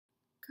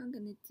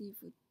Cognitive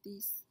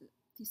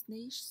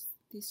dissonance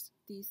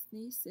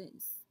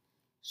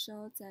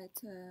show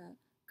that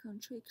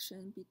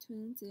contradiction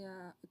between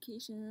their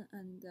occasion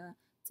and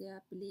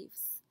their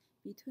beliefs,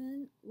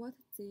 between what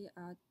they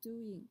are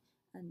doing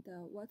and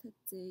what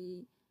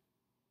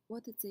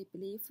they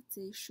believe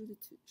they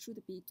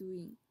should be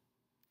doing.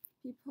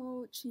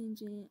 People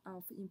changing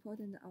of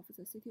importance of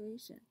the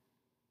situation.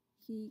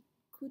 He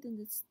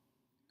couldn't,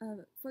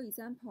 for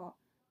example,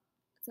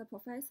 the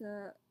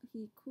professor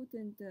he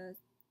couldn't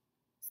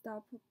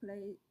stop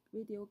play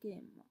video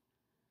game,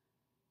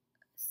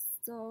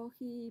 so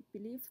he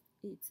believed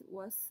it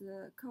was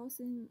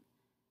causing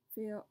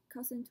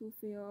to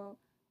feel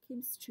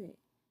chemistry.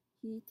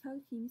 He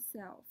told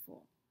himself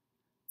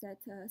that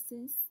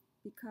since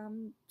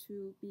become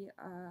to be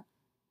a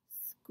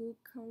school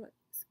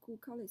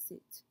college,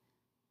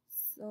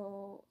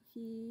 so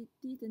he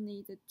didn't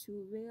need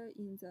to wear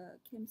in the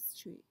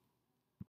chemistry.